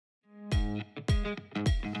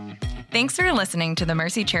Thanks for listening to the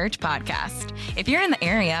Mercy Church podcast. If you're in the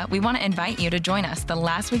area, we want to invite you to join us the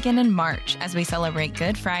last weekend in March as we celebrate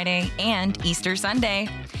Good Friday and Easter Sunday.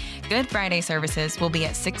 Good Friday services will be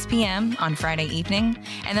at 6 p.m. on Friday evening,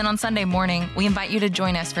 and then on Sunday morning, we invite you to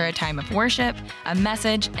join us for a time of worship, a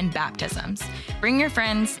message, and baptisms. Bring your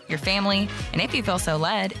friends, your family, and if you feel so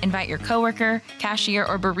led, invite your coworker, cashier,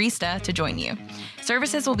 or barista to join you.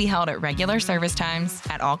 Services will be held at regular service times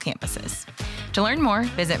at all campuses. To learn more,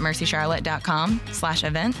 visit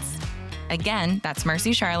mercycharlotte.com/events. Again, that's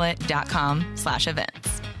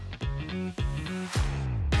mercycharlotte.com/events.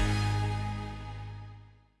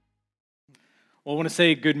 Well, I want to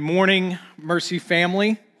say good morning, Mercy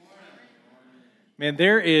family. Man,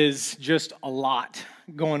 there is just a lot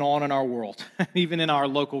going on in our world, even in our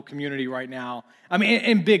local community right now. I mean,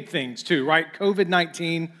 and big things too, right?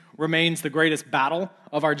 COVID-19 remains the greatest battle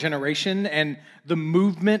of our generation, and the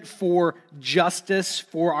movement for justice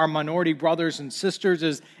for our minority brothers and sisters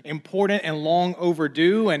is important and long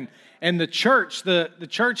overdue. And the church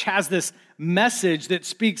has this message that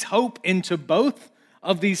speaks hope into both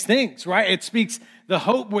of these things, right? It speaks the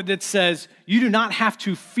hope that says you do not have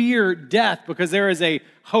to fear death because there is a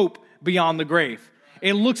hope beyond the grave.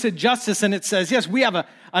 It looks at justice and it says, yes, we have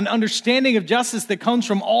an understanding of justice that comes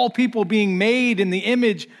from all people being made in the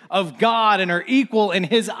image of God and are equal in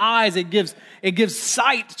His eyes. It gives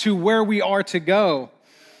sight to where we are to go.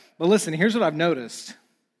 But listen, here's what I've noticed.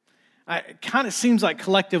 It kind of seems like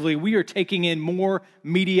collectively we are taking in more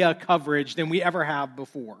media coverage than we ever have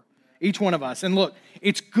before. Each one of us. And look,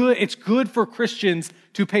 it's good for Christians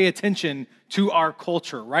to pay attention to our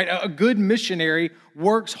culture, right? A good missionary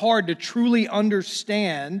works hard to truly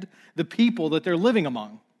understand the people that they're living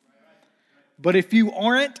among. But if you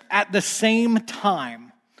aren't at the same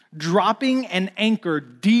time dropping an anchor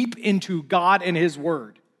deep into God and His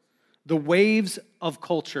Word, the waves of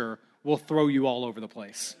culture will throw you all over the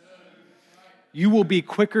place. You will be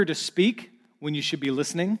quicker to speak when you should be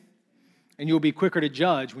listening, and you'll be quicker to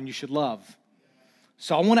judge when you should love.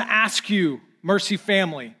 So I want to ask you, Mercy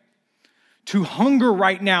family, to hunger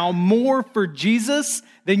right now more for Jesus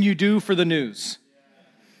than you do for the news.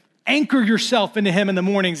 Anchor yourself into Him in the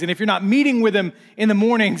mornings. And if you're not meeting with Him in the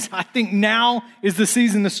mornings, I think now is the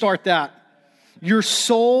season to start that. Your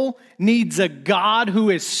soul needs a God who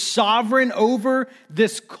is sovereign over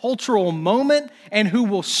this cultural moment and who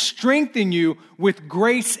will strengthen you with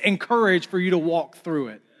grace and courage for you to walk through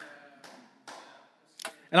it.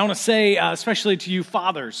 And I want to say, especially to you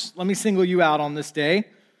fathers, let me single you out on this day.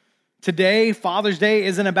 Today, Father's Day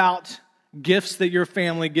isn't about gifts that your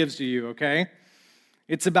family gives to you, okay?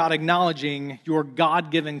 It's about acknowledging your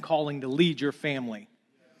God-given calling to lead your family.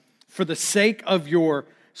 For the sake of your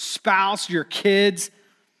spouse, your kids,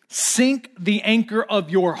 sink the anchor of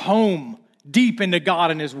your home deep into God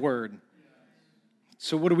and His Word.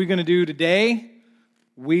 So what are we going to do today?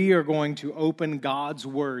 We are going to open God's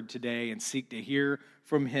Word today and seek to hear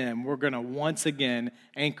from Him. We're going to once again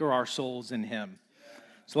anchor our souls in Him.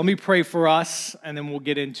 So let me pray for us, and then we'll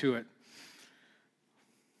get into it.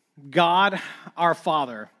 God, our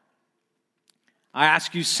Father, I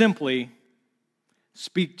ask you simply,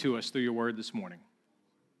 speak to us through your word this morning.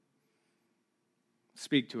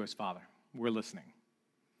 Speak to us, Father. We're listening.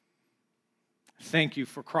 Thank you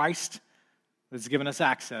for Christ that's given us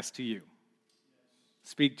access to you.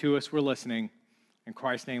 Speak to us, we're listening. In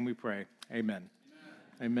Christ's name we pray. Amen.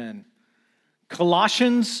 Amen.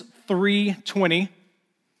 Colossians 3:20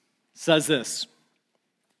 says this: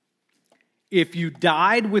 if you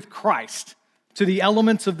died with Christ to the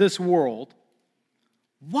elements of this world,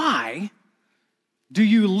 why do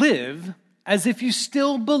you live as if you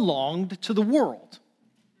still belonged to the world?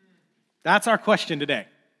 That's our question today.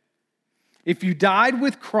 If you died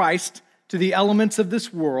with Christ to the elements of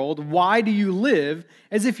this world, why do you live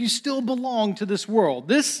as if you still belong to this world?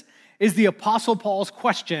 This is the Apostle Paul's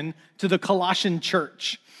question to the Colossian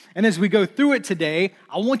church. And as we go through it today,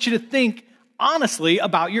 I want you to think honestly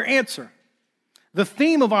about your answer. The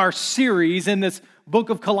theme of our series in this book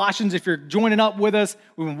of Colossians, if you're joining up with us,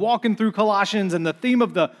 we've been walking through Colossians, and the theme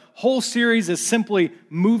of the whole series is simply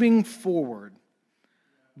moving forward.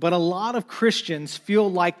 But a lot of Christians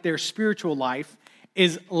feel like their spiritual life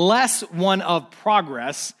is less one of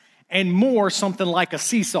progress and more something like a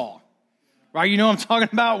seesaw. Right? You know what I'm talking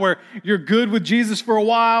about? Where you're good with Jesus for a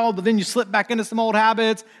while, but then you slip back into some old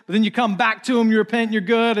habits, but then you come back to Him, you repent, you're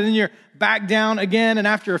good, and then you're back down again. And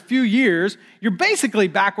after a few years, you're basically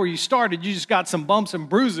back where you started. You just got some bumps and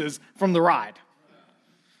bruises from the ride.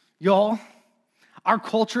 Y'all, our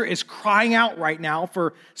culture is crying out right now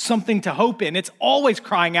for something to hope in. It's always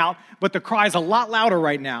crying out, but the cry is a lot louder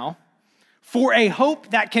right now for a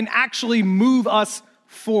hope that can actually move us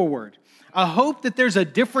forward, a hope that there's a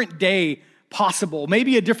different day possible,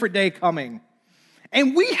 maybe a different day coming.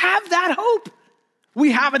 And we have that hope.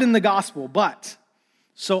 We have it in the gospel, but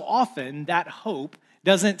so often that hope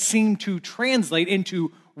doesn't seem to translate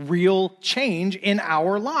into real change in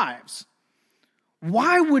our lives.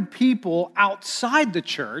 Why would people outside the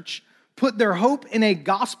church put their hope in a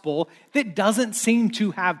gospel that doesn't seem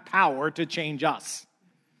to have power to change us?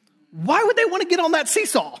 Why would they want to get on that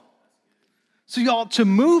seesaw? So y'all, to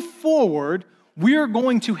move forward, we're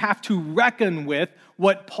going to have to reckon with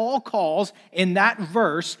what Paul calls in that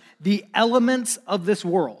verse, the elements of this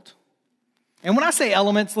world. And when I say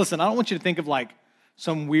elements, listen, I don't want you to think of like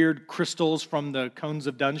some weird crystals from the cones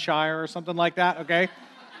of Dunshire or something like that, okay?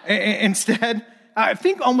 Instead, I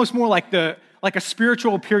think almost more like a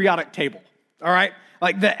spiritual periodic table, all right?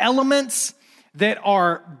 Like the elements that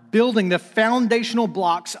are building the foundational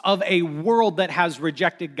blocks of a world that has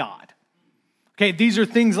rejected God. Okay, these are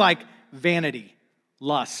things like vanity,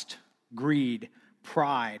 lust, greed,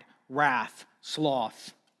 pride, wrath,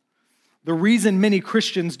 sloth. The reason many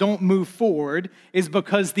Christians don't move forward is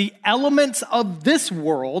because the elements of this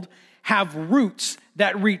world have roots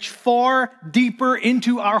that reach far deeper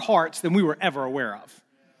into our hearts than we were ever aware of.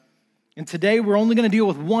 And today we're only going to deal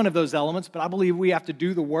with one of those elements, but I believe we have to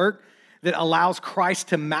do the work that allows Christ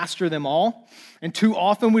to master them all. And too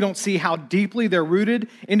often we don't see how deeply they're rooted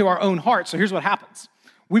into our own hearts. So here's what happens.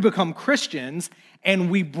 We become Christians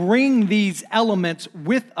and we bring these elements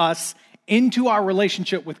with us into our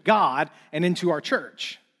relationship with God and into our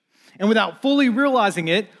church. And without fully realizing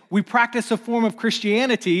it, we practice a form of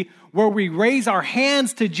Christianity where we raise our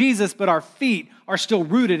hands to Jesus, but our feet are still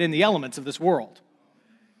rooted in the elements of this world.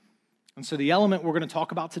 And so the element we're going to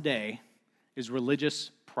talk about today is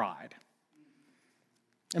religious pride.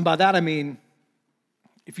 And by that I mean,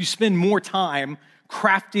 if you spend more time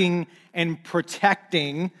crafting and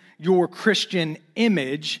protecting your Christian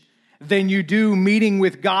image than you do meeting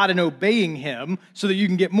with God and obeying Him so that you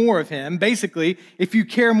can get more of Him. Basically, if you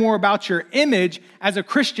care more about your image as a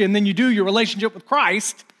Christian than you do your relationship with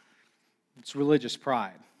Christ, it's religious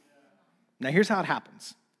pride. Now, here's how it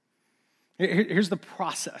happens. Here's the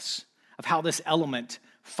process of how this element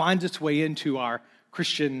finds its way into our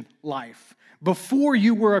Christian life. Before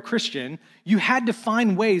you were a Christian, you had to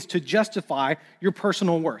find ways to justify your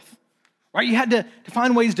personal worth, right? You had to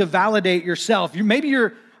find ways to validate yourself. Maybe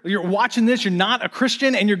you're watching this, you're not a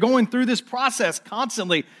Christian, and you're going through this process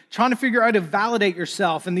constantly, trying to figure out how to validate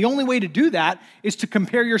yourself. And the only way to do that is to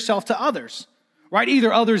compare yourself to others, right?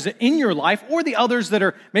 Either others in your life or the others that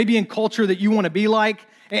are maybe in culture that you want to be like.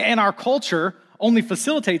 And our culture only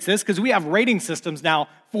facilitates this because we have rating systems now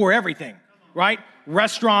for everything, right?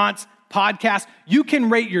 Restaurants, podcasts. You can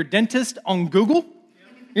rate your dentist on Google,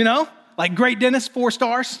 like great dentist, 4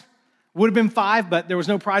 stars. Would have been 5, but there was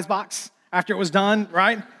no prize box after it was done,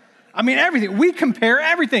 right? I mean, everything. We compare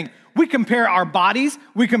everything. We compare our bodies.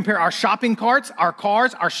 We compare our shopping carts, our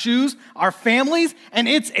cars, our shoes, our families, and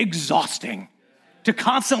it's exhausting to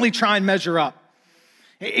constantly try and measure up.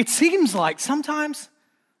 It seems like sometimes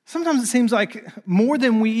it seems like more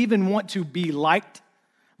than we even want to be liked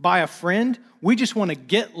by a friend, we just want to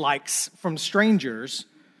get likes from strangers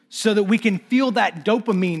so that we can feel that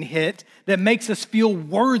dopamine hit that makes us feel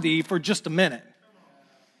worthy for just a minute.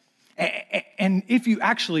 And if you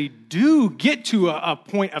actually do get to a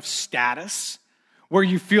point of status where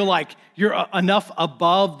you feel like you're enough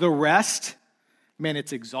above the rest, man,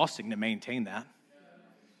 it's exhausting to maintain that.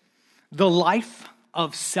 The life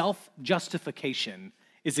of self-justification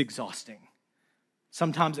is exhausting.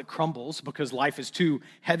 Sometimes it crumbles because life is too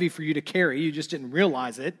heavy for you to carry. You just didn't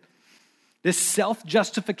realize it. This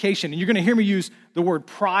self-justification, and you're going to hear me use the word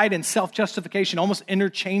pride and self-justification almost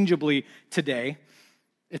interchangeably today.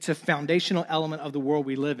 It's a foundational element of the world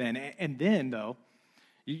we live in. And then, though,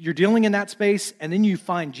 you're dealing in that space, and then you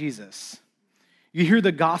find Jesus. You hear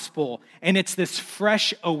the gospel, and it's this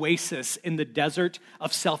fresh oasis in the desert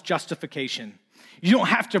of self-justification. You don't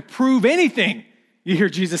have to prove anything, you hear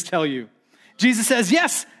Jesus tell you. Jesus says,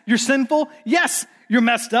 yes, you're sinful. Yes, you're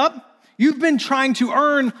messed up. You've been trying to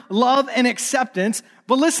earn love and acceptance.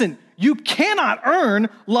 But listen, you cannot earn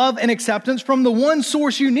love and acceptance from the one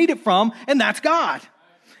source you need it from, and that's God.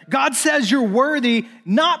 God says you're worthy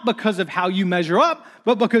not because of how you measure up,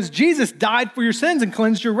 but because Jesus died for your sins and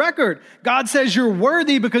cleansed your record. God says you're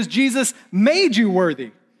worthy because Jesus made you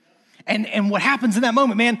worthy. And what happens in that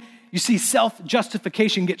moment, man, you see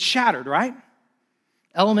self-justification get shattered, right?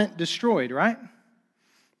 Element destroyed, right?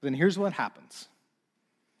 Then here's what happens.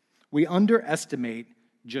 We underestimate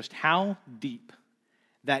just how deep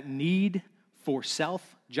that need for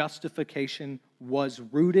self Justification was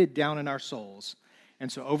rooted down in our souls.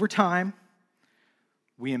 And so over time,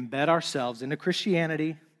 we embed ourselves into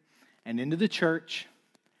Christianity and into the church,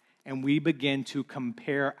 and we begin to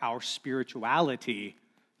compare our spirituality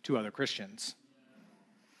to other Christians.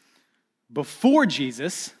 Before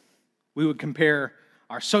Jesus, we would compare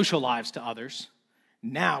our social lives to others.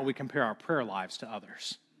 Now we compare our prayer lives to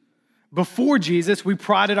others. Before Jesus, we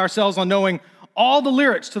prided ourselves on knowing all the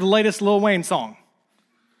lyrics to the latest Lil Wayne song.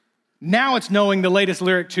 Now it's knowing the latest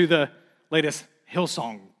lyric to the latest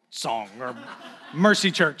Hillsong song or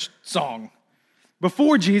Mercy Church song.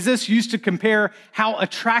 Before Jesus, you used to compare how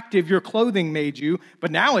attractive your clothing made you,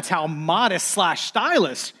 but now it's how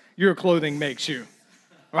modest/stylish your clothing makes you,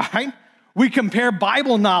 right? We compare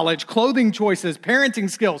Bible knowledge, clothing choices, parenting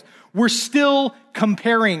skills. We're still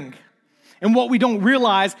comparing. And what we don't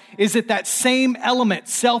realize is that same element,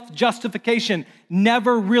 self-justification,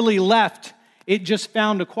 never really left. It just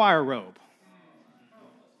found a choir robe.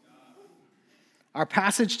 Our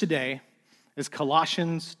passage today is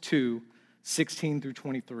Colossians 2:16 through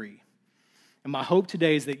 23. And my hope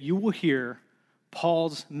today is that you will hear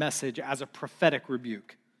Paul's message as a prophetic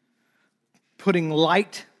rebuke, putting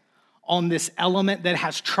light on this element that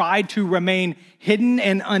has tried to remain hidden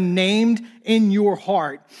and unnamed in your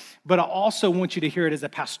heart. But I also want you to hear it as a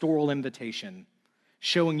pastoral invitation,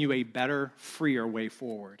 showing you a better, freer way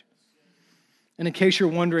forward. And in case you're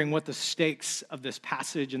wondering what the stakes of this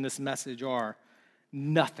passage and this message are,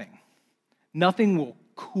 nothing will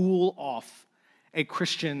cool off a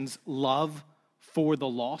Christian's love for the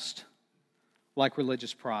lost like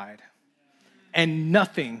religious pride. And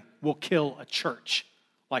nothing will kill a church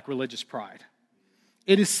like religious pride.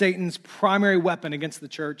 It is Satan's primary weapon against the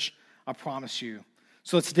church, I promise you.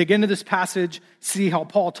 So let's dig into this passage, see how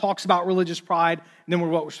Paul talks about religious pride, and then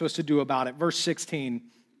what we're supposed to do about it. Verse 16.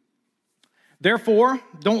 Therefore,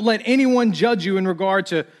 don't let anyone judge you in regard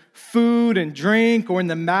to food and drink or in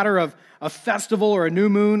the matter of a festival or a new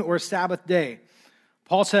moon or a Sabbath day.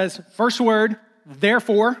 Paul says, first word,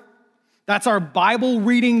 therefore. That's our Bible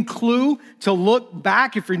reading clue to look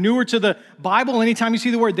back. If you're newer to the Bible, anytime you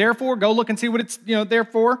see the word therefore, go look and see what it's there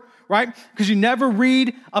for, right? Because you never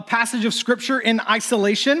read a passage of Scripture in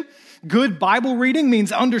isolation. Good Bible reading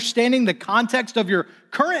means understanding the context of your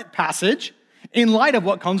current passage in light of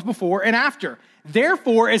what comes before and after.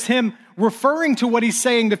 Therefore is him referring to what he's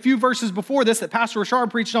saying the few verses before this that Pastor Richard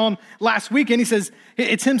preached on last week. And he says,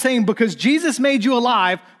 it's him saying, because Jesus made you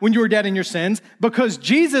alive when you were dead in your sins, because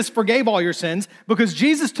Jesus forgave all your sins, because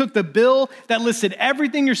Jesus took the bill that listed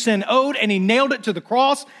everything your sin owed and he nailed it to the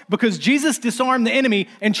cross, because Jesus disarmed the enemy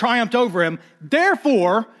and triumphed over him.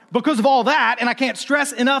 Therefore, because of all that, and I can't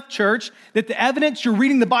stress enough, church, that the evidence you're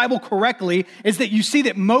reading the Bible correctly is that you see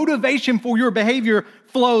that motivation for your behavior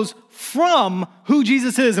flows from who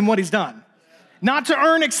Jesus is and what he's done. Not to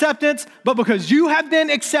earn acceptance, but because you have been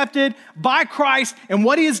accepted by Christ and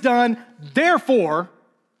what he has done. Therefore,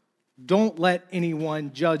 don't let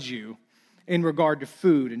anyone judge you in regard to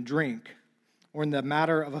food and drink or in the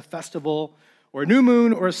matter of a festival or a new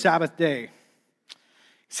moon or a Sabbath day.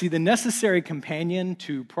 See, the necessary companion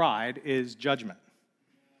to pride is judgment.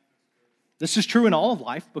 This is true in all of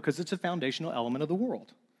life because it's a foundational element of the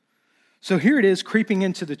world. So here it is creeping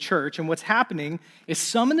into the church, and what's happening is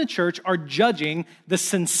some in the church are judging the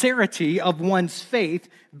sincerity of one's faith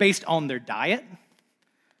based on their diet,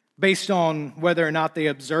 based on whether or not they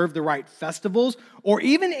observe the right festivals, or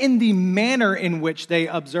even in the manner in which they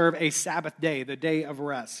observe a Sabbath day, the day of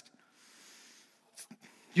rest.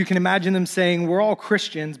 You can imagine them saying, we're all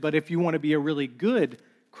Christians, but if you want to be a really good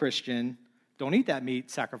Christian, don't eat that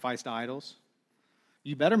meat sacrificed to idols.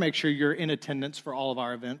 You better make sure you're in attendance for all of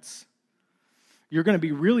our events. You're going to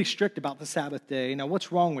be really strict about the Sabbath day. Now,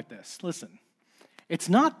 what's wrong with this? Listen, it's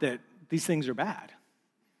not that these things are bad.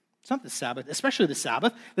 It's not the Sabbath, especially the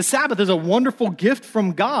Sabbath. The Sabbath is a wonderful gift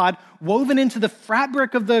from God woven into the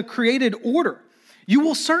fabric of the created order. You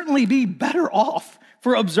will certainly be better off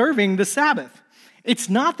for observing the Sabbath. It's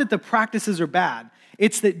not that the practices are bad.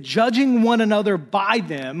 It's that judging one another by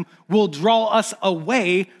them will draw us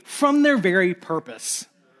away from their very purpose.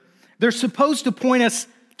 They're supposed to point us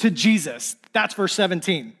to Jesus. That's verse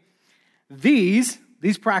 17. These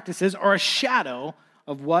practices are a shadow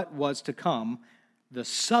of what was to come. The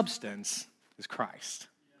substance is Christ.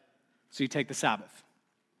 So you take the Sabbath.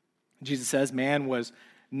 Jesus says man was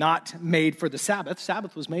not made for the Sabbath.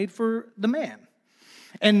 Sabbath was made for the man.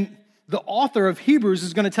 And the author of Hebrews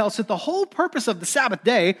is going to tell us that the whole purpose of the Sabbath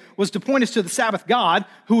day was to point us to the Sabbath God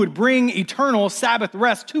who would bring eternal Sabbath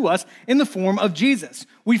rest to us in the form of Jesus.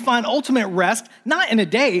 We find ultimate rest not in a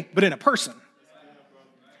day, but in a person.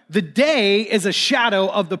 the day is a shadow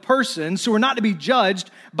of the person, so we're not to be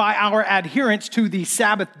judged by our adherence to the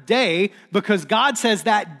Sabbath day because God says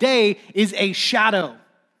that day is a shadow.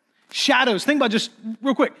 Shadows, think about just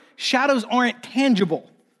real quick, shadows aren't tangible.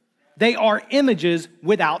 They are images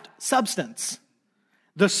without substance.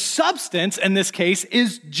 The substance in this case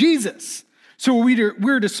is Jesus. So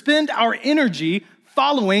we're to spend our energy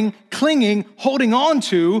following, clinging, holding on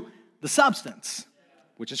to the substance,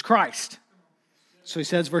 which is Christ. So he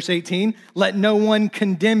says, verse 18, let no one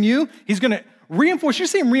condemn you. He's going to reinforce, you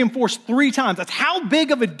see him reinforce 3 times. That's how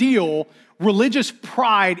big of a deal religious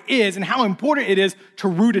pride is and how important it is to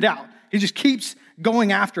root it out. He just keeps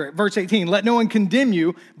going after it. Verse 18, let no one condemn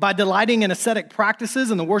you by delighting in ascetic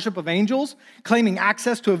practices and the worship of angels, claiming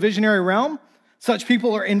access to a visionary realm. Such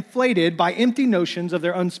people are inflated by empty notions of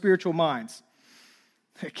their unspiritual minds.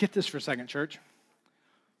 Get this for a second, church.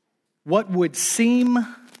 What would seem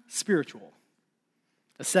spiritual,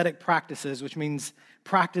 ascetic practices, which means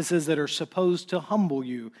practices that are supposed to humble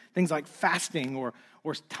you, things like fasting or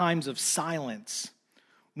times of silence,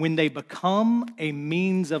 when they become a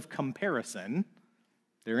means of comparison,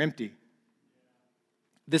 they're empty.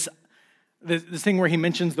 This thing where he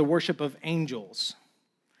mentions the worship of angels,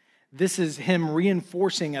 this is him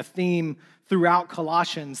reinforcing a theme throughout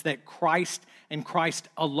Colossians that Christ and Christ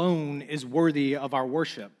alone is worthy of our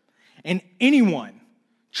worship. And anyone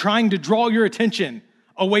trying to draw your attention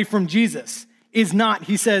away from Jesus is not,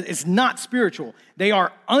 he says, it's not spiritual. They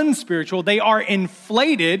are unspiritual. They are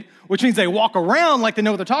inflated, which means they walk around like they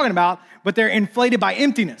know what they're talking about, but they're inflated by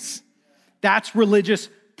emptiness. That's religious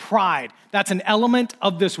pride. That's an element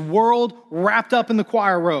of this world wrapped up in the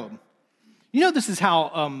choir robe. You know, this is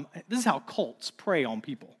how cults prey on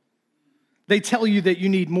people. They tell you that you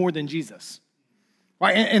need more than Jesus,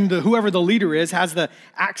 right? And whoever the leader is has the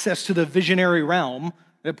access to the visionary realm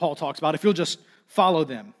that Paul talks about if you'll just follow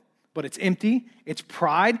them. But it's empty, it's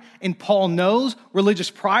pride, and Paul knows religious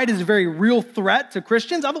pride is a very real threat to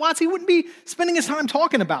Christians. Otherwise, he wouldn't be spending his time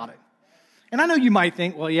talking about it. And I know you might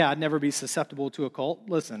think, well, yeah, I'd never be susceptible to a cult.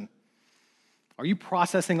 Listen, are you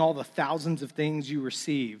processing all the thousands of things you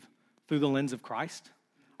receive through the lens of Christ?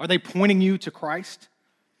 Are they pointing you to Christ?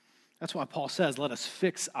 That's why Paul says, let us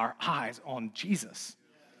fix our eyes on Jesus.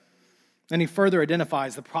 And he further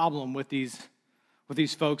identifies the problem with these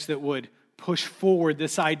folks that would push forward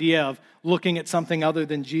this idea of looking at something other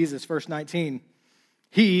than Jesus. Verse 19,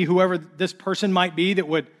 he, whoever this person might be that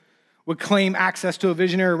would claim access to a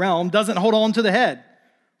visionary realm, doesn't hold on to the head,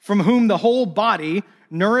 from whom the whole body,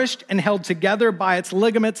 nourished and held together by its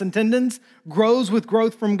ligaments and tendons, grows with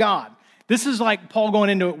growth from God. This is like Paul going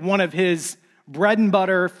into one of his bread and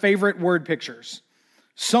butter favorite word pictures.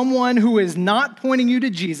 Someone who is not pointing you to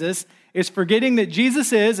Jesus is forgetting that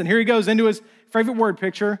Jesus is, and here he goes into his favorite word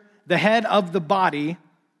picture, the head of the body,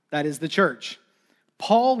 that is the church.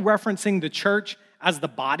 Paul referencing the church as the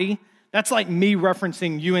body, that's like me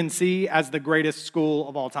referencing UNC as the greatest school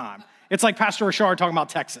of all time. It's like Pastor Richard talking about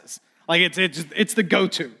Texas. Like it's the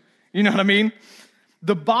go-to. You know what I mean?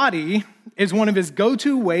 The body is one of his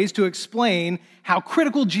go-to ways to explain how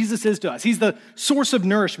critical Jesus is to us. He's the source of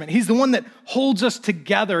nourishment. He's the one that holds us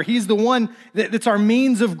together. He's the one that's our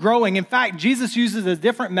means of growing. In fact, Jesus uses a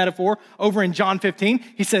different metaphor over in John 15.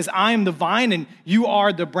 He says, I am the vine and you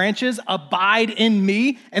are the branches. Abide in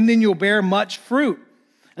me and then you'll bear much fruit.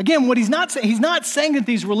 Again, what he's not saying that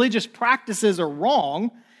these religious practices are wrong.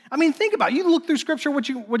 I mean, think about it. You look through Scripture, what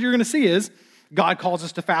you're going to see is God calls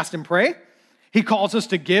us to fast and pray. He calls us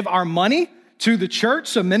to give our money to the church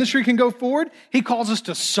so ministry can go forward. He calls us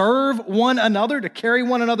to serve one another, to carry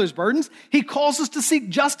one another's burdens. He calls us to seek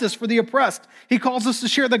justice for the oppressed. He calls us to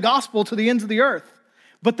share the gospel to the ends of the earth.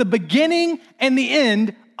 But the beginning and the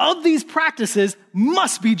end of these practices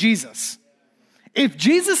must be Jesus. If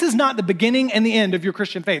Jesus is not the beginning and the end of your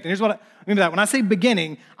Christian faith, and here's what I mean by that. When I say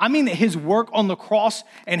beginning, I mean that his work on the cross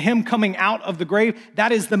and him coming out of the grave,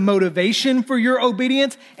 that is the motivation for your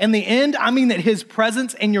obedience. And the end, I mean that his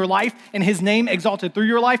presence in your life and his name exalted through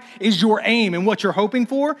your life is your aim and what you're hoping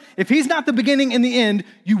for. If he's not the beginning and the end,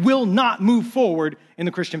 you will not move forward in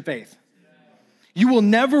the Christian faith. You will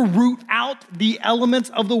never root out the elements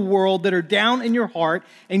of the world that are down in your heart,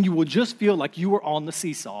 and you will just feel like you are on the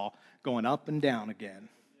seesaw going up and down again.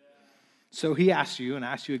 So he asks you, and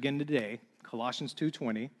asks you again today, Colossians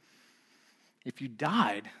 2:20, if you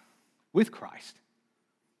died with Christ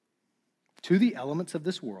to the elements of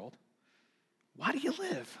this world, why do you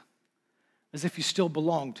live as if you still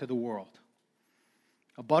belong to the world?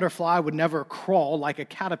 A butterfly would never crawl like a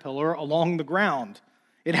caterpillar along the ground.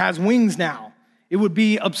 It has wings now. It would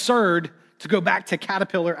be absurd to go back to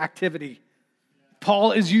caterpillar activity.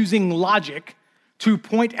 Paul is using logic to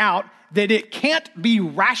point out that it can't be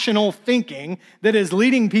rational thinking that is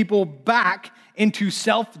leading people back into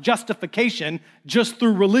self-justification just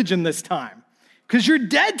through religion this time. Because you're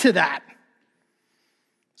dead to that.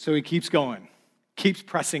 So he keeps going, keeps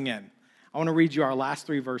pressing in. I want to read you our last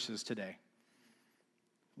 3 verses today.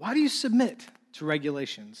 Why do you submit to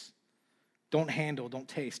regulations? Don't handle, don't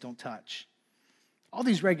taste, don't touch. All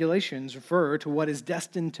these regulations refer to what is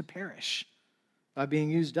destined to perish by being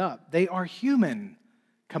used up. They are human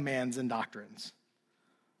commands and doctrines.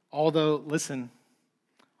 Although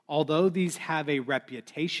these have a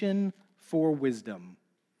reputation for wisdom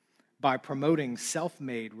by promoting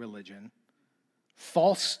self-made religion,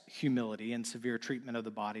 false humility, and severe treatment of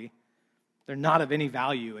the body, they're not of any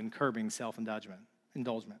value in curbing self-indulgence.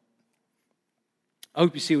 I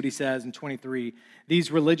hope you see what he says in 23.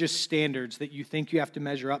 These religious standards that you think you have to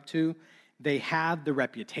measure up to, they have the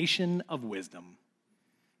reputation of wisdom.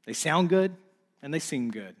 They sound good and they seem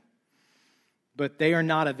good, but they are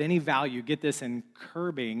not of any value, get this, in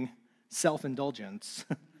curbing self-indulgence.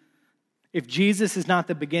 If Jesus is not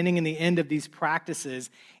the beginning and the end of these practices,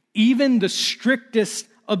 even the strictest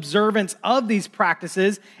observance of these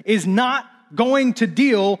practices is not going to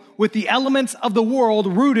deal with the elements of the world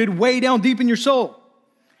rooted way down deep in your soul.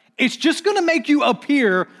 It's just going to make you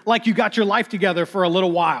appear like you got your life together for a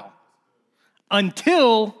little while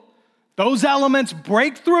until those elements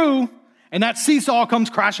break through and that seesaw comes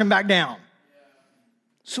crashing back down.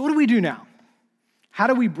 So what do we do now? How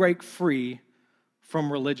do we break free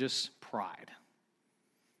from religious pride?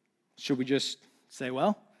 Should we just say,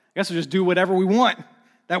 well, I guess we'll just do whatever we want.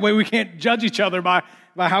 That way we can't judge each other by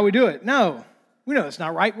how we do it. No, we know that's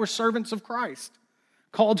not right. We're servants of Christ,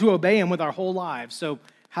 called to obey him with our whole lives. So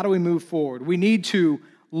how do we move forward? We need to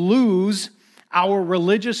lose our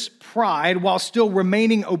religious pride while still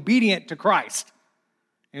remaining obedient to Christ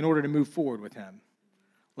in order to move forward with him.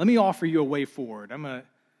 Let me offer you a way forward. I'm going to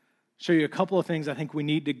show you a couple of things I think we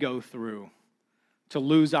need to go through to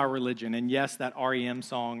lose our religion. And yes, that REM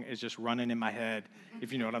song is just running in my head,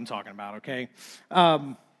 if you know what I'm talking about, okay?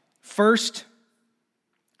 First,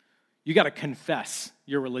 you got to confess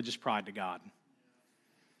your religious pride to God.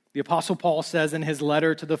 The Apostle Paul says in his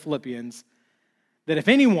letter to the Philippians that if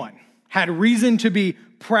anyone had reason to be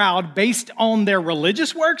proud based on their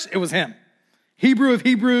religious works, it was him. Hebrew of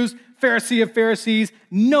Hebrews, Pharisee of Pharisees,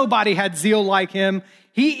 nobody had zeal like him.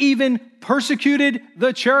 He even persecuted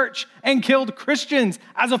the church and killed Christians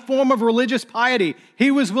as a form of religious piety.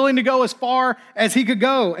 He was willing to go as far as he could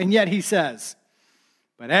go, and yet he says,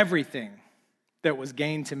 but everything that was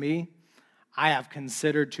gained to me, I have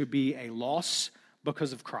considered to be a loss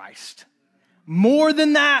because of Christ. More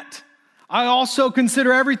than that, I also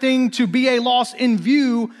consider everything to be a loss in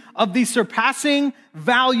view of the surpassing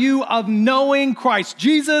value of knowing Christ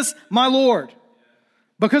Jesus, my Lord.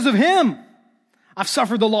 Because of him, I've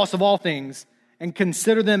suffered the loss of all things and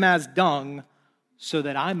consider them as dung so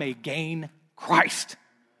that I may gain Christ.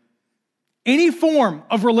 Any form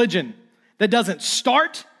of religion that doesn't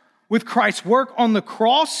start with Christ's work on the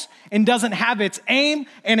cross and doesn't have its aim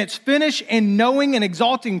and its finish in knowing and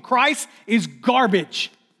exalting Christ is garbage.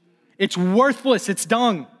 It's worthless. It's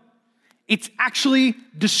dung. It's actually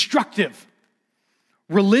destructive.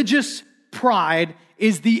 Religious pride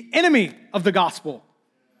is the enemy of the gospel.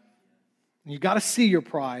 You got to see your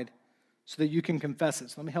pride so that you can confess it.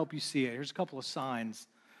 So let me help you see it. Here's a couple of signs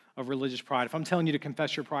of religious pride. If I'm telling you to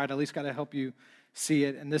confess your pride, I at least got to help you see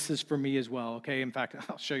it. And this is for me as well, okay? In fact,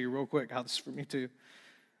 I'll show you real quick how this is for me too.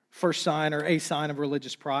 First sign or a sign of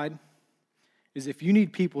religious pride is if you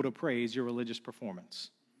need people to praise your religious performance.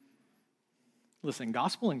 Listen,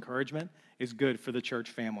 gospel encouragement is good for the church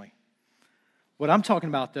family. What I'm talking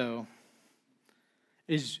about, though,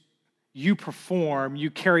 is you perform,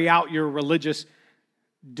 you carry out your religious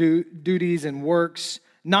duties and works,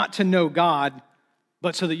 not to know God,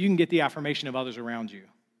 but so that you can get the affirmation of others around you.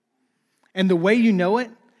 And the way you know it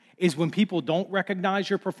is when people don't recognize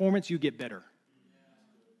your performance, you get bitter.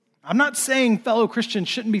 I'm not saying fellow Christians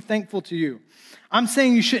shouldn't be thankful to you. I'm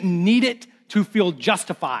saying you shouldn't need it to feel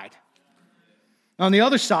justified. On the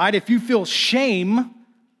other side, if you feel shame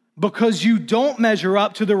because you don't measure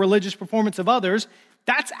up to the religious performance of others,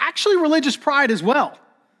 that's actually religious pride as well,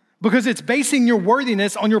 because it's basing your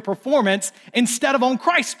worthiness on your performance instead of on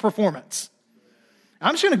Christ's performance.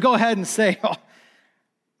 I'm just going to go ahead and say,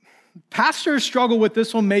 pastors struggle with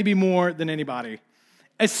this one maybe more than anybody,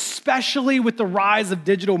 especially with the rise of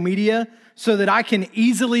digital media, so that I can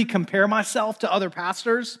easily compare myself to other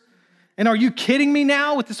pastors. And are you kidding me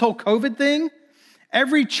now with this whole COVID thing?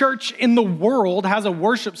 Every church in the world has a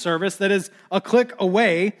worship service that is a click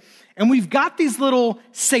away. And we've got these little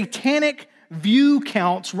satanic view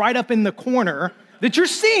counts right up in the corner that you're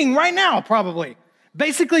seeing right now, probably,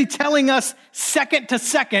 basically telling us second to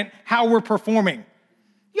second how we're performing.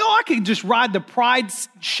 I could just ride the pride,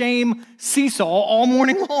 shame seesaw all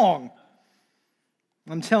morning long.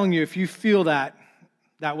 I'm telling you, if you feel that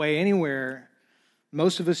way anywhere,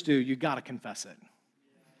 most of us do, you got to confess it.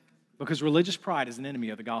 Because religious pride is an enemy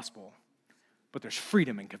of the gospel. But there's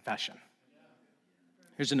freedom in confession.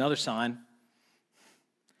 Here's another sign.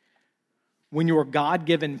 When your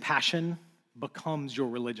God-given passion becomes your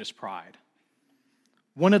religious pride.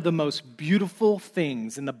 One of the most beautiful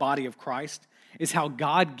things in the body of Christ is how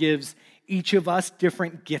God gives each of us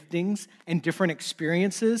different giftings and different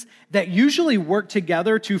experiences that usually work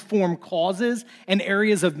together to form causes and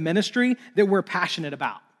areas of ministry that we're passionate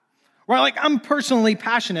about. Right? Like, I'm personally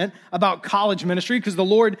passionate about college ministry because the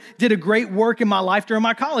Lord did a great work in my life during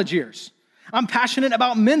my college years. I'm passionate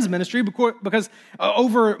about men's ministry because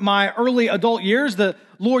over my early adult years, the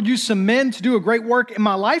Lord used some men to do a great work in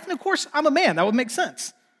my life. And of course, I'm a man. That would make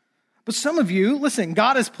sense. But some of you, listen,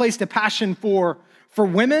 God has placed a passion for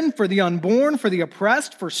women, for the unborn, for the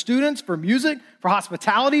oppressed, for students, for music, for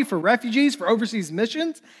hospitality, for refugees, for overseas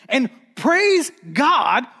missions. And praise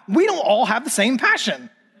God, we don't all have the same passion.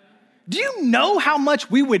 Do you know how much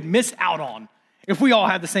we would miss out on if we all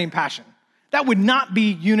had the same passion? That would not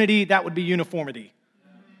be unity, that would be uniformity.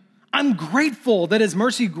 I'm grateful that as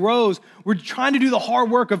Mercy grows, we're trying to do the hard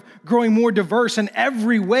work of growing more diverse in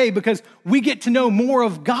every way because we get to know more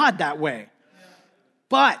of God that way.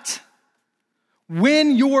 But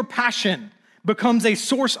when your passion becomes a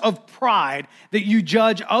source of pride that you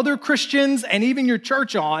judge other Christians and even your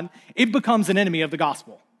church on, it becomes an enemy of the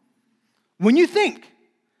gospel. When you think,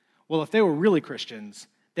 well, if they were really Christians,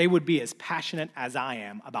 they would be as passionate as I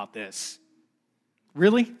am about this.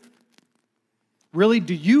 Really? Really?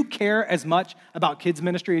 Do you care as much about kids'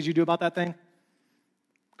 ministry as you do about that thing?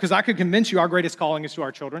 Because I could convince you our greatest calling is to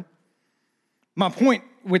our children. My point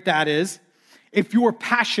with that is, if your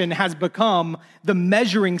passion has become the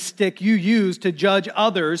measuring stick you use to judge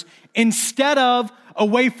others, instead of a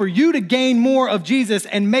way for you to gain more of Jesus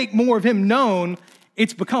and make more of him known,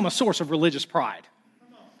 it's become a source of religious pride.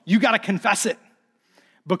 You got to confess it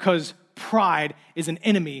because pride is an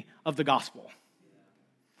enemy of the gospel.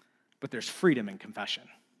 But there's freedom in confession.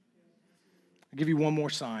 I'll give you one more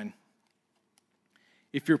sign.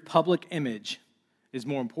 If your public image is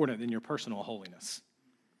more important than your personal holiness,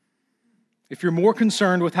 if you're more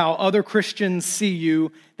concerned with how other Christians see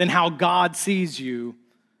you than how God sees you,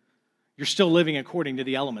 you're still living according to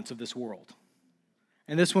the elements of this world.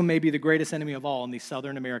 And this one may be the greatest enemy of all in the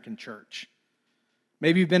Southern American church.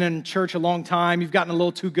 Maybe you've been in church a long time. You've gotten a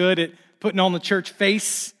little too good at putting on the church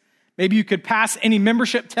face. Maybe you could pass any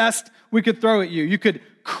membership test we could throw at you. You could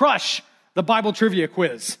crush the Bible trivia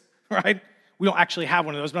quiz, right? We don't actually have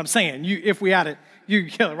one of those, but I'm saying, if we had it, you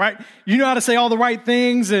could kill it, right? You know how to say all the right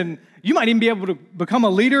things, and you might even be able to become a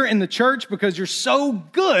leader in the church because you're so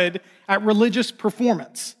good at religious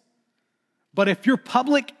performance. But if your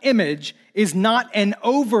public image is not an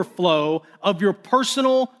overflow of your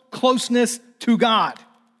personal closeness to God,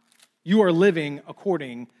 you are living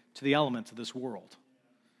according to the elements of this world.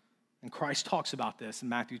 And Christ talks about this in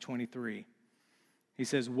Matthew 23. He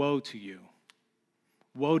says, woe to you.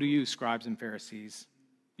 Woe to you, scribes and Pharisees,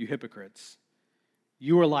 you hypocrites.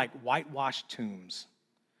 You are like whitewashed tombs,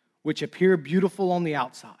 which appear beautiful on the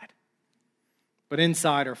outside, but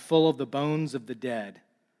inside are full of the bones of the dead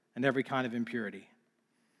and every kind of impurity.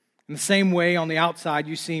 In the same way, on the outside,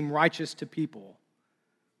 you seem righteous to people,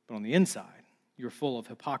 but on the inside, you're full of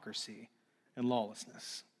hypocrisy and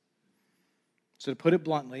lawlessness. So to put it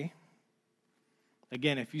bluntly,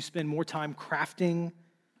 again, if you spend more time crafting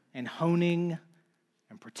and honing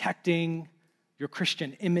and protecting your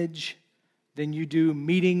Christian image than you do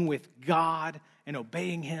meeting with God and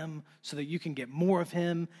obeying him so that you can get more of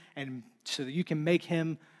him and so that you can make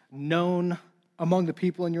him known among the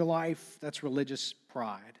people in your life, that's religious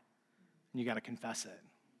pride. And you got to confess it.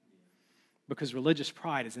 Because religious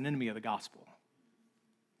pride is an enemy of the gospel.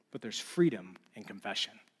 But there's freedom in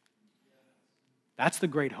confession. That's the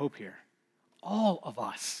great hope here. All of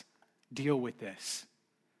us deal with this.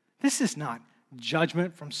 This is not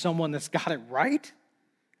judgment from someone that's got it right.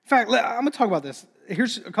 In fact, I'm going to talk about this.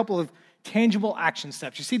 Here's a couple of tangible action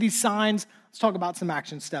steps. You see these signs? Let's talk about some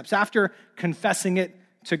action steps. After confessing it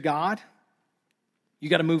to God, you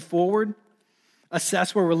got to move forward.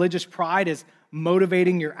 Assess where religious pride is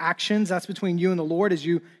motivating your actions. That's between you and the Lord as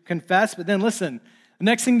you confess. But then listen, the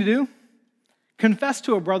next thing to do, confess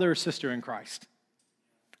to a brother or sister in Christ.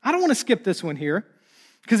 I don't want to skip this one here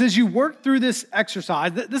because as you work through this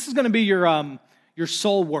exercise, this is going to be your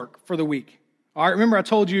soul work for the week. All right, remember I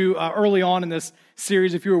told you early on in this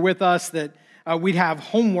series, if you were with us, that we'd have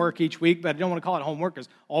homework each week, but I don't want to call it homework because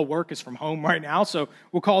all work is from home right now. So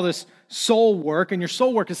we'll call this soul work. And your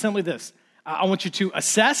soul work is simply this. I want you to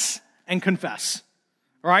assess and confess.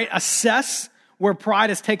 All right, assess where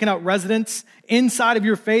pride has taken up residence inside of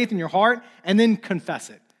your faith and your heart, and then confess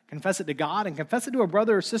it. Confess it to God and confess it to a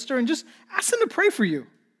brother or sister, and just ask them to pray for you,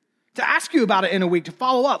 to ask you about it in a week, to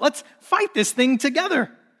follow up. Let's fight this thing together.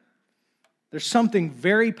 There's something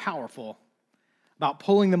very powerful about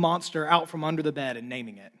pulling the monster out from under the bed and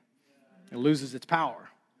naming it. It loses its power.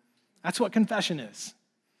 That's what confession is.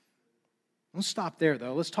 Let's stop there,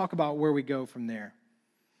 though. Let's talk about where we go from there.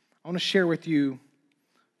 I want to share with you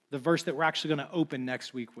the verse that we're actually going to open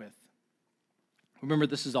next week with. Remember,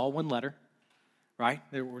 this is all one letter, right?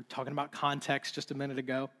 We're talking about context just a minute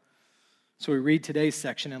ago. So we read today's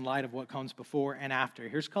section in light of what comes before and after.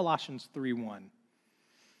 Here's Colossians 3:1.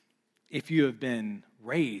 If you have been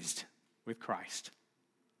raised with Christ.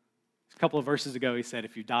 A couple of verses ago, he said,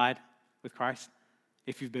 if you died with Christ,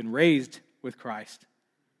 if you've been raised with Christ,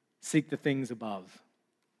 seek the things above,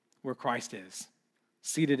 where Christ is,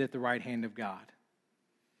 seated at the right hand of God.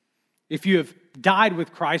 If you have died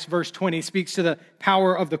with Christ, verse 20 speaks to the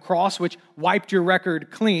power of the cross, which wiped your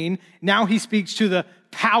record clean. Now he speaks to the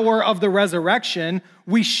power of the resurrection.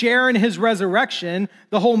 We share in his resurrection.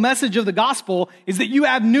 The whole message of the gospel is that you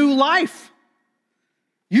have new life.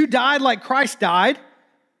 You died like Christ died,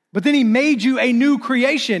 but then he made you a new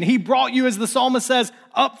creation. He brought you, as the psalmist says,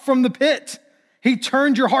 up from the pit. He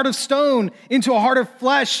turned your heart of stone into a heart of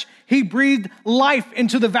flesh. He breathed life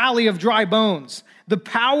into the valley of dry bones. The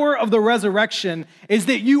power of the resurrection is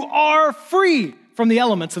that you are free from the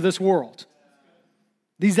elements of this world.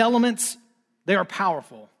 These elements, they are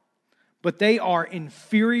powerful, but they are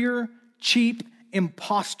inferior, cheap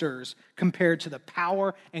imposters compared to the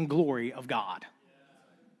power and glory of God.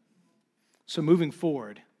 So moving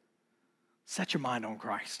forward, set your mind on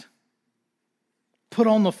Christ. Put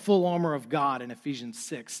on the full armor of God in Ephesians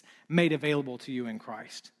 6, made available to you in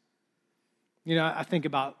Christ. You know, I think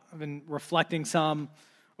about, I've been reflecting some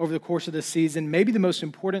over the course of this season. Maybe the most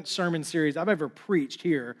important sermon series I've ever preached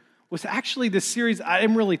here was actually this series I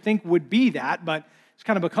didn't really think would be that, but it's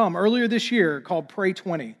kind of become earlier this year called Pray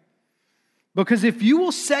 20. Because if you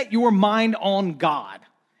will set your mind on God,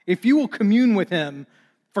 if you will commune with him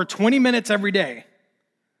for 20 minutes every day,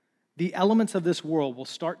 the elements of this world will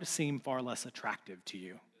start to seem far less attractive to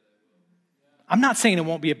you. I'm not saying it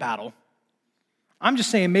won't be a battle. I'm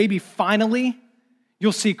just saying maybe finally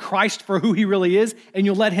you'll see Christ for who he really is and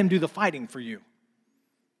you'll let him do the fighting for you.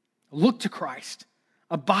 Look to Christ.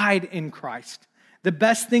 Abide in Christ. The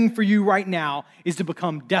best thing for you right now is to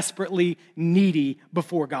become desperately needy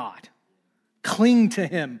before God. Cling to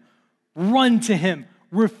him. Run to him.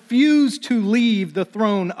 Refuse to leave the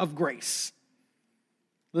throne of grace.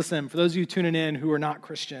 Listen, for those of you tuning in who are not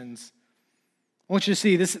Christians, I want you to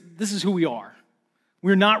see this is who we are.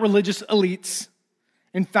 We're not religious elites.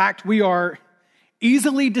 In fact, we are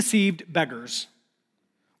easily deceived beggars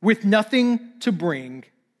with nothing to bring,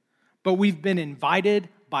 but we've been invited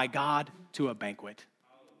by God to a banquet.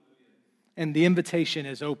 And the invitation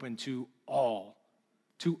is open to all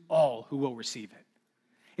who will receive it.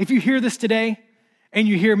 If you hear this today and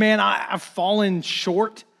you hear, man, I've fallen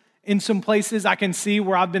short in some places, I can see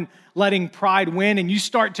where I've been letting pride win, and you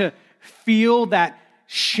start to feel that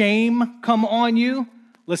shame come on you,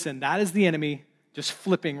 listen, that is the enemy just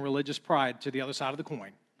flipping religious pride to the other side of the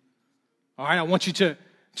coin. All right, I want you to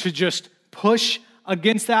just push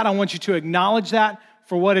against that. I want you to acknowledge that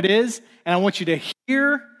for what it is, and I want you to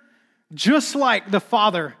hear, just like the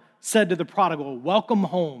father said to the prodigal, welcome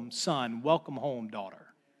home, son, welcome home, daughter.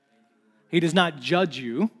 He does not judge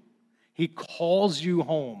you. He calls you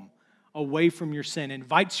home away from your sin,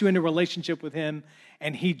 invites you into relationship with him,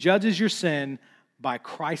 and he judges your sin by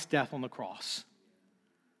Christ's death on the cross.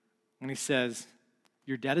 And he says,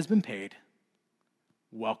 your debt has been paid.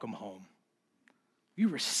 Welcome home. You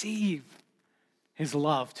receive his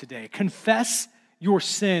love today. Confess your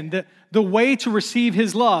sin. The way to receive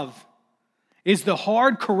his love is the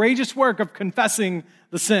hard, courageous work of confessing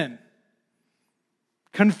the sin.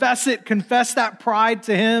 Confess it. Confess that pride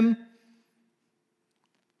to him.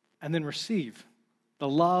 And then receive the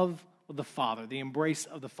love of the Father, the embrace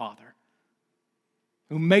of the Father,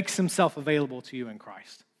 who makes himself available to you in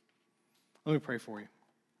Christ. Let me pray for you.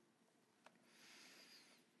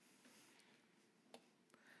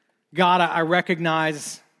 God, I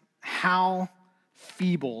recognize how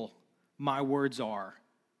feeble my words are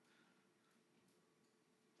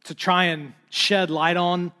to try and shed light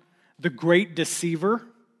on the great deceiver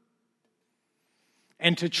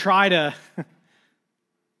and to try to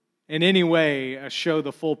in any way show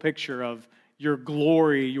the full picture of your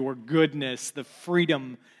glory, your goodness, the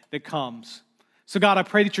freedom that comes. So God, I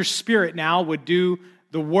pray that your Spirit now would do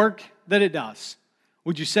the work that it does.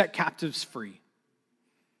 Would you set captives free?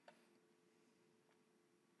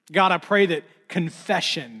 God, I pray that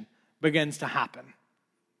confession begins to happen.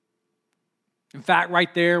 In fact,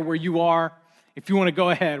 right there where you are, if you want to go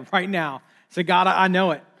ahead right now, say, God, I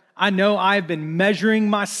know it. I know I've been measuring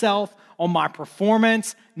myself on my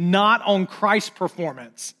performance, not on Christ's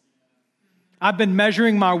performance. I've been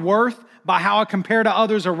measuring my worth by how I compare to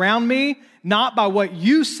others around me, not by what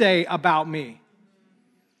you say about me.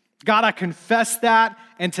 God, I confess that,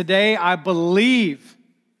 and today I believe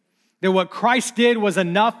that what Christ did was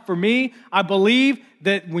enough for me. I believe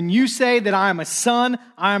that when you say that I am a son,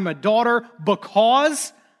 I am a daughter,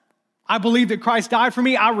 because I believe that Christ died for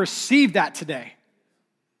me, I receive that today.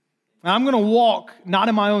 And I'm going to walk not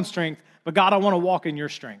in my own strength, but God, I want to walk in your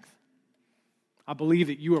strength. I believe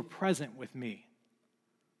that you are present with me.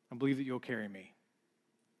 I believe that you'll carry me.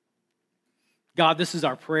 God, this is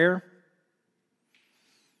our prayer.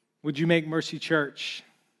 Would you make Mercy Church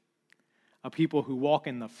a people who walk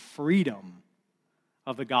in the freedom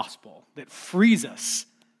of the gospel that frees us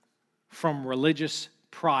from religious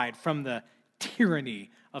pride, from the tyranny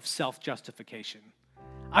of self-justification.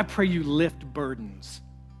 I pray you lift burdens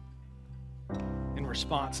in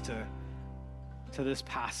response to this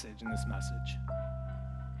passage and this message.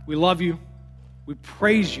 We love you. We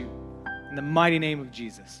praise you in the mighty name of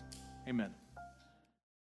Jesus. Amen.